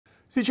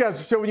Сейчас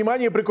все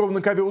внимание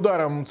приковано к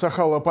авиаударам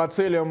Цахала по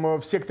целям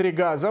в секторе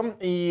Газа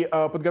и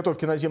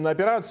подготовке наземной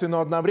операции,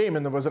 но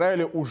одновременно в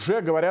Израиле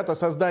уже говорят о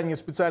создании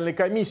специальной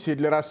комиссии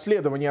для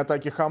расследования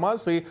атаки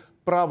ХАМАС и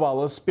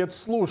провала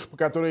спецслужб,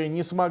 которые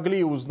не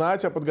смогли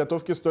узнать о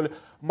подготовке столь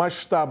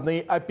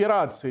масштабной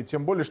операции.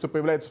 Тем более, что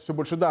появляется все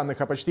больше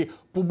данных о почти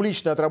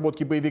публичной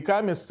отработке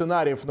боевиками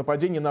сценариев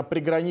нападений на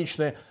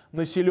приграничные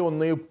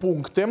населенные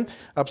пункты.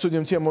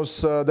 Обсудим тему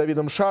с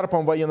Давидом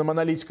Шарпом, военным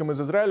аналитиком из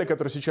Израиля,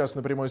 который сейчас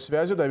на прямой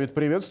связи. Давид,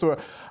 приветствую.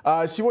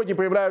 Сегодня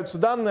появляются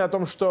данные о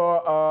том,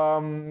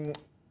 что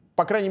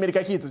по крайней мере,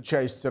 какие-то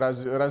части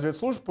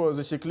разведслужб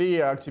засекли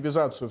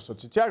активизацию в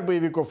соцсетях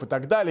боевиков и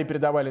так далее,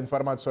 передавали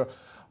информацию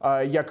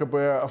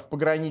якобы в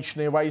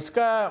пограничные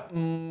войска,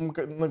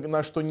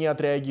 на что не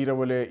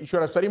отреагировали. Еще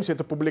раз повторимся,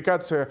 это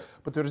публикация,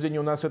 подтверждения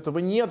у нас этого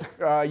нет.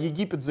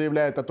 Египет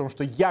заявляет о том,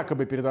 что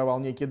якобы передавал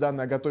некие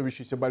данные о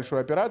готовящейся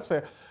большой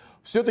операции.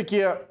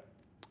 Все-таки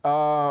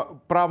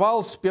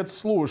провал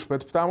спецслужб.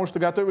 Это потому, что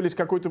готовились к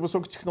какой-то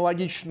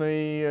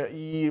высокотехнологичной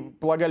и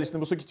полагались на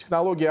высокие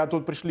технологии, а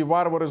тут пришли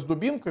варвары с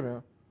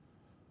дубинками?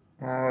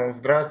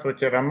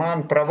 Здравствуйте,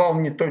 Роман. Провал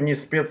не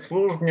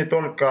спецслужб, не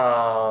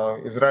только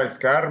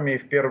израильской армии,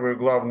 в первую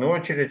главную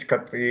очередь,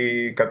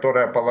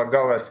 которая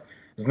полагалась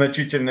в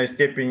значительной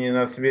степени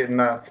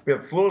на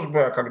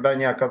спецслужбы, а когда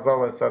не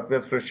оказалось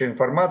соответствующей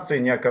информации,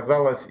 не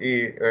оказалось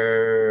и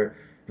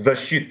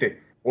защиты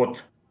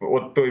от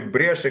той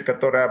бреши,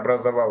 которая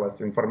образовалась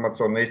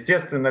информационно.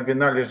 Естественно,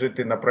 вина лежит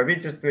и на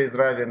правительстве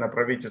Израиля, и на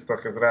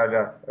правительствах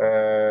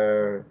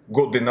Израиля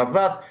годы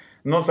назад,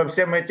 но со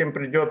всем этим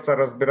придется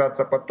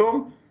разбираться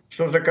потом.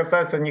 Что же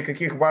касается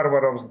никаких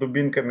варваров с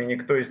дубинками,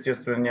 никто,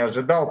 естественно, не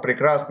ожидал.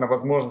 Прекрасно,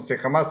 возможности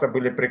ХАМАСа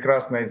были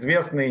прекрасно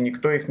известны, и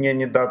никто их не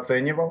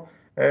недооценивал.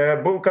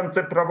 Был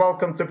провал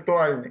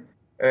концептуальный.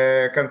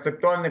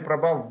 Концептуальный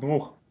провал в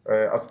двух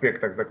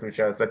аспектах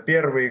заключается.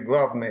 Первый и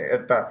главный —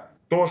 это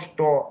то,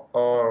 что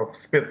в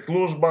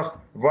спецслужбах,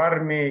 в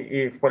армии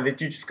и в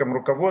политическом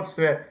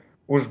руководстве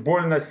уж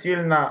больно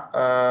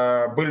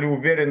сильно были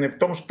уверены в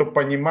том, что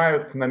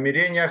понимают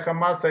намерения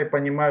ХАМАСа и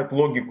понимают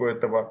логику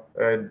этого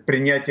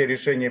принятия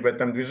решений в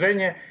этом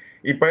движении.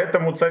 И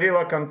поэтому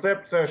царила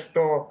концепция,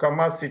 что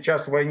ХАМАС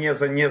сейчас в войне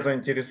не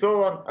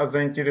заинтересован, а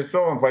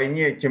заинтересован в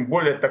войне, тем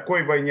более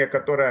такой войне,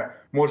 которая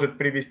может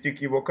привести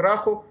к его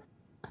краху,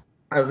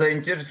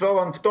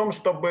 заинтересован в том,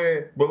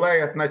 чтобы была и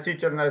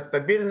относительная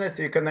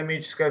стабильность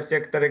экономическая в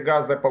секторе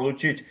Газа,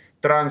 получить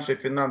транши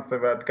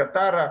финансовые от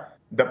Катара,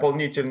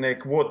 дополнительные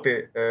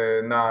квоты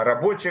на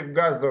рабочих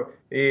Газу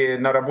и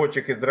на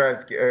рабочих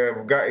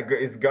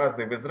из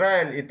Газы в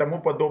Израиль и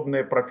тому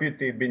подобные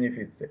профиты и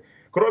бенефиции.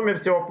 Кроме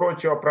всего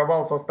прочего,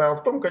 провал состоял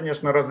в том,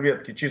 конечно,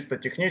 разведки, чисто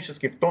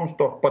технически, в том,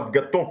 что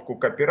подготовку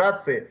к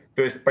операции,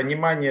 то есть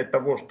понимание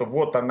того, что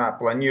вот она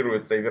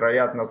планируется и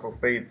вероятно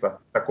состоится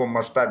в таком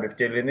масштабе в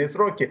те или иные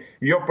сроки,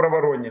 ее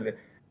проворонили.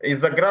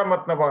 Из-за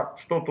грамотного,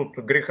 что тут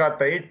греха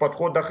таить,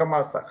 подхода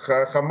ХАМАСа.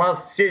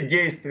 ХАМАС, все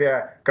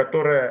действия,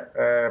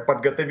 которые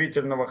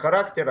подготовительного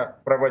характера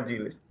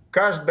проводились,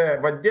 каждое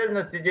в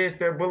отдельности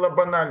действие было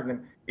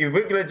банальным и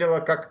выглядело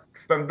как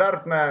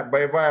стандартная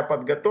боевая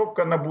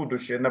подготовка на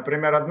будущее.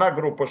 Например, одна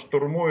группа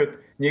штурмует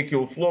некий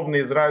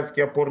условный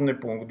израильский опорный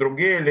пункт,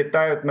 другие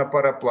летают на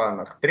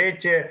парапланах,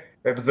 третьи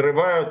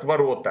взрывают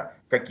ворота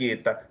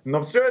какие-то.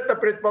 Но все это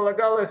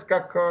предполагалось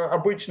как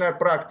обычная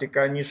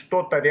практика, а не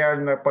что-то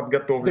реально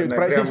подготовленное. Давид,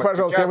 простите,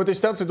 пожалуйста, я в этой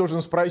ситуации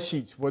должен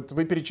спросить. Вот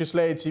вы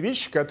перечисляете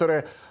вещи,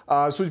 которые,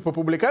 судя по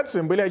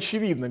публикациям, были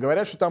очевидны.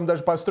 Говорят, что там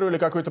даже построили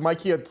какой-то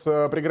макет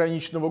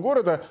приграничного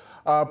города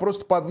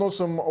просто под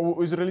носом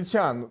у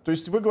израильтян. То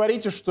есть вы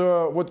говорите,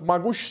 что вот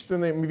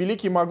могущественный,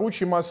 великий,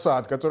 могучий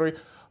Моссад,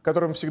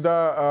 которым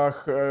всегда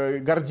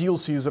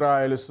гордился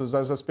Израиль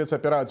за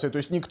спецоперации. То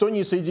есть никто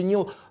не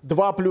соединил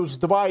 2 плюс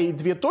 2 и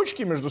 2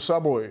 точки между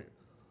собой?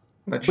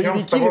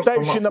 Боевики,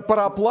 летающие на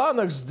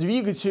парапланах с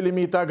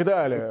двигателями и так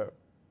далее.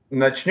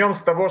 Начнем с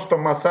того, что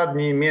Моссад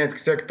не имеет к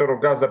сектору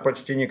Газа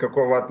почти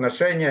никакого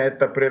отношения.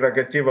 Это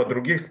прерогатива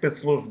других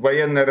спецслужб,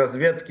 военной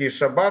разведки и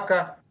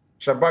Шабака.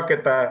 Шабак —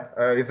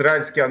 это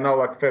израильский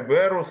аналог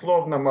ФБР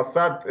условно.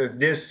 Моссад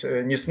здесь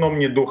ни сном,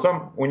 ни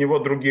духом. У него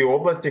другие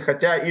области,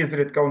 хотя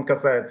изредка он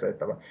касается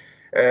этого.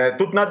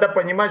 Тут надо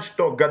понимать,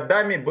 что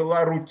годами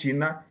была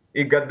рутина,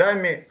 и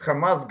годами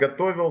ХАМАС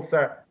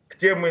готовился к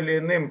тем или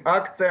иным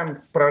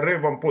акциям,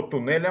 прорывам по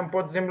туннелям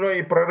под землей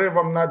и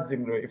прорывам над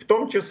землей. И в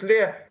том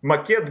числе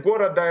макет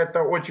города —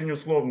 это очень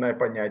условное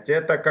понятие.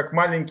 Это как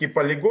маленький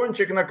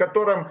полигончик, на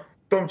котором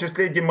в том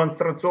числе и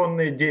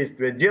демонстрационные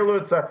действия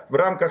делаются в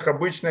рамках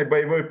обычной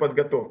боевой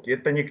подготовки.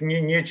 Это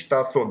не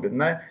нечто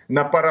особенное.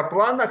 На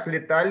парапланах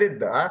летали,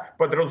 да,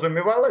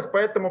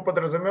 поэтому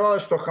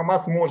подразумевалось, что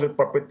ХАМАС может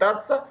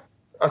попытаться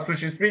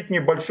осуществить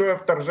небольшое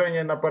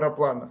вторжение на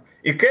парапланах.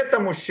 И к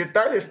этому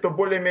считали, что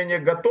более-менее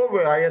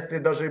готовы, а если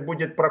даже и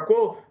будет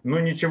прокол, ну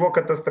ничего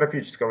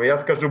катастрофического. Я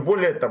скажу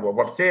более того,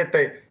 во всей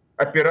этой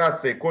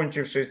операции,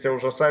 кончившейся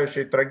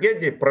ужасающей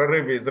трагедией,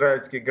 прорыве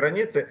израильской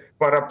границы,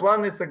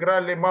 парапланы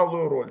сыграли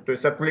малую роль. То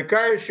есть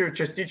отвлекающую,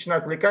 частично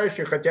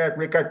отвлекающую, хотя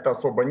отвлекать-то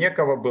особо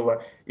некого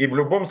было, и в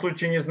любом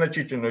случае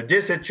незначительную.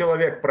 10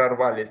 человек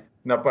прорвались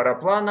на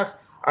парапланах,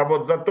 а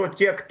вот зато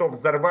те, кто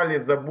взорвали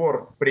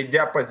забор,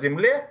 придя по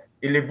земле,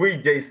 или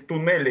выйдя из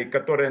туннелей,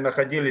 которые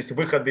находились,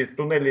 выходы из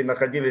туннелей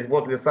находились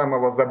возле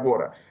самого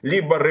забора,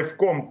 либо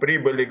рывком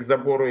прибыли к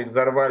забору и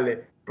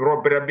взорвали,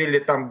 пробили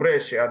там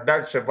бреши, а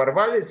дальше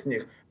ворвались в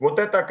них, вот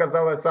это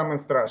оказалось самым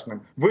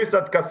страшным.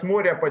 Высадка с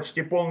моря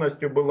почти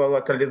полностью была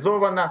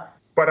локализована,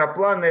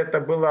 парапланы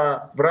это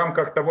было в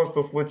рамках того,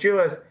 что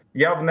случилось,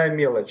 явная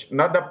мелочь.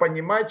 Надо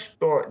понимать,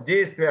 что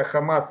действия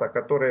ХАМАСа,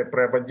 которые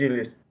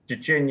проводились в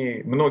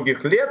течение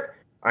многих лет,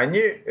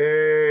 они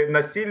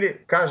носили,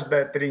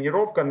 каждая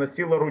тренировка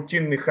носила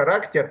рутинный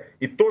характер.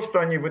 И то, что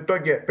они в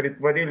итоге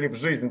притворили в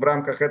жизнь в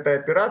рамках этой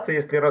операции,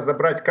 если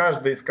разобрать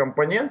каждый из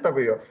компонентов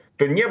ее,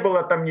 то не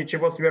было там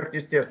ничего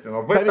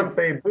сверхъестественного. В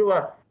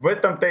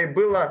этом-то и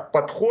было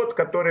подход,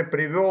 который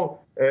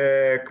привел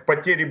к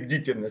потере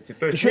бдительности.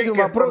 То есть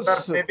некие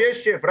стандартные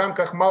вещи в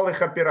рамках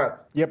малых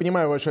операций. Я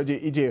понимаю вашу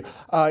идею.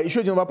 Еще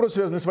один вопрос,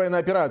 связанный с военной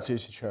операцией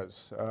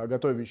сейчас,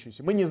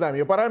 готовящейся. Мы не знаем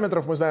ее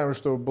параметров, мы знаем,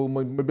 что был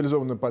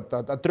мобилизовано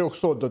от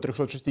 300 до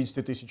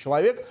 360 тысяч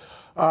человек.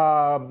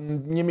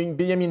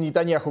 Беньямин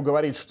Нетаньяху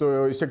говорит,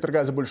 что сектор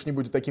Газа больше не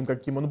будет таким,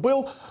 каким он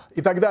был,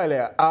 и так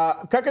далее.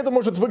 А как это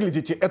может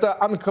выглядеть? Это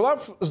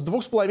анклав с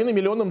 2,5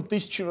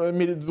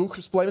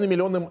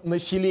 миллионным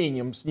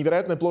населением, с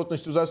невероятной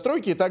плотностью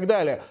застройки и так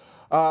далее.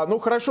 Ну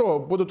хорошо,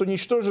 будут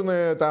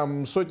уничтожены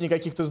там сотни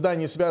каких-то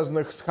зданий,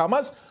 связанных с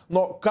ХАМАС,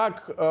 но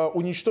как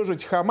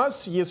уничтожить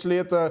ХАМАС, если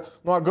это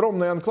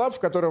огромный анклав, в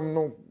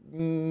котором,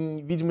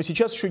 видимо,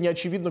 сейчас еще не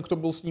очевидно, кто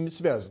был с ними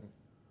связан?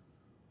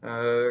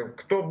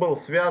 Кто был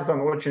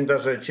связан, очень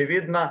даже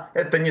очевидно.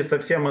 Это не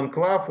совсем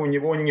анклав, у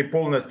него не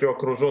полностью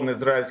окружен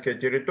израильской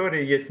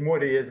территорией, есть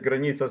море, есть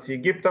граница с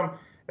Египтом.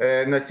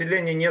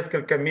 Население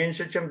несколько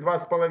меньше, чем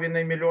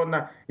 2,5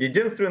 миллиона.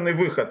 Единственный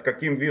выход,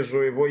 каким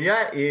вижу его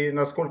я, и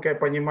насколько я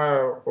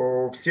понимаю,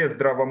 все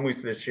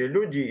здравомыслящие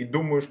люди, и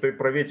думаю, что и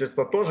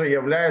правительство тоже,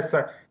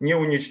 является не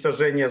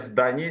уничтожение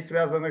зданий,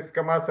 связанных с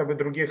ХАМАСом и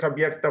других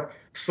объектов.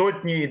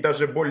 Сотни и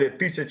даже более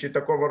тысячи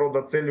такого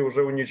рода целей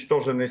уже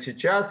уничтожены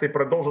сейчас и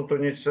продолжат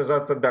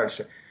уничтожаться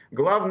дальше.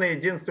 Главный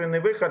единственный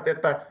выход —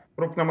 это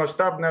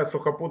крупномасштабная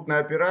сухопутная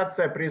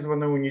операция,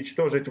 призванная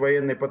уничтожить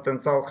военный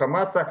потенциал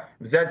ХАМАСа,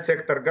 взять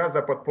сектор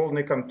Газа под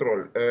полный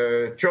контроль.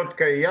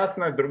 Четко и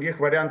ясно,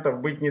 других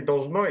вариантов быть не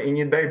должно, и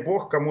не дай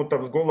бог кому-то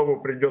в голову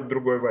придет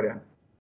другой вариант.